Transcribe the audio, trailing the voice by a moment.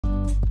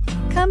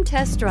Come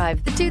test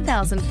drive the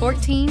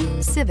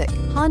 2014 Civic,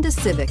 Honda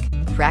Civic.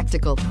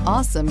 Practical,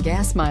 awesome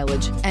gas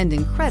mileage, and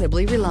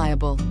incredibly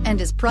reliable, and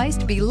is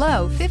priced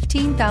below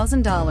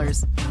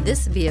 $15,000.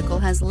 This vehicle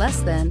has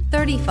less than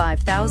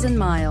 35,000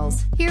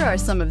 miles. Here are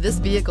some of this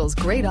vehicle's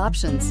great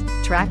options: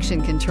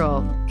 traction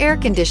control, air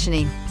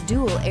conditioning,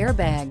 dual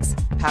airbags,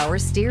 power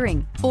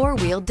steering,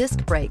 four-wheel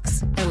disc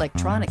brakes,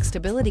 electronic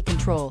stability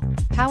control,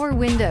 power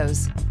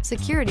windows,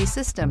 security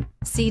system,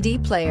 CD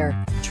player,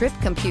 trip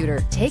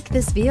computer. Take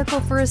this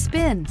vehicle for a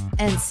spin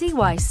and see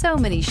why so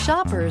many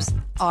shoppers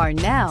are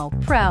now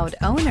proud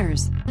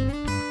owners.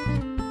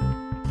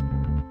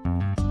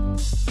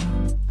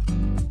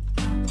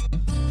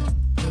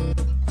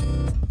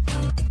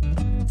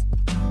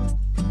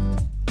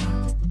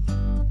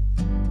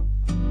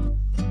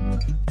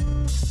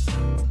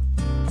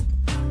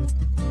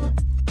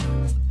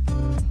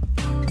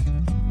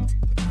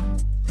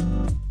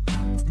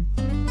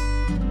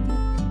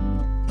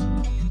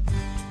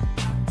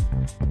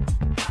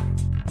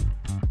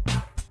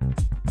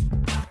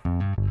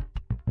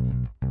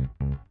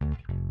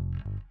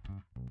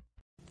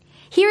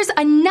 Here's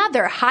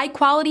another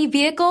high-quality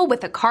vehicle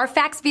with a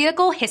Carfax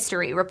Vehicle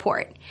History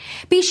Report.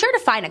 Be sure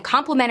to find a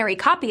complimentary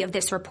copy of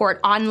this report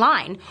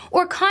online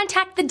or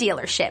contact the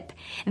dealership.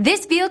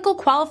 This vehicle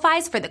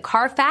qualifies for the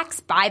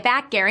Carfax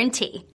Buyback Guarantee.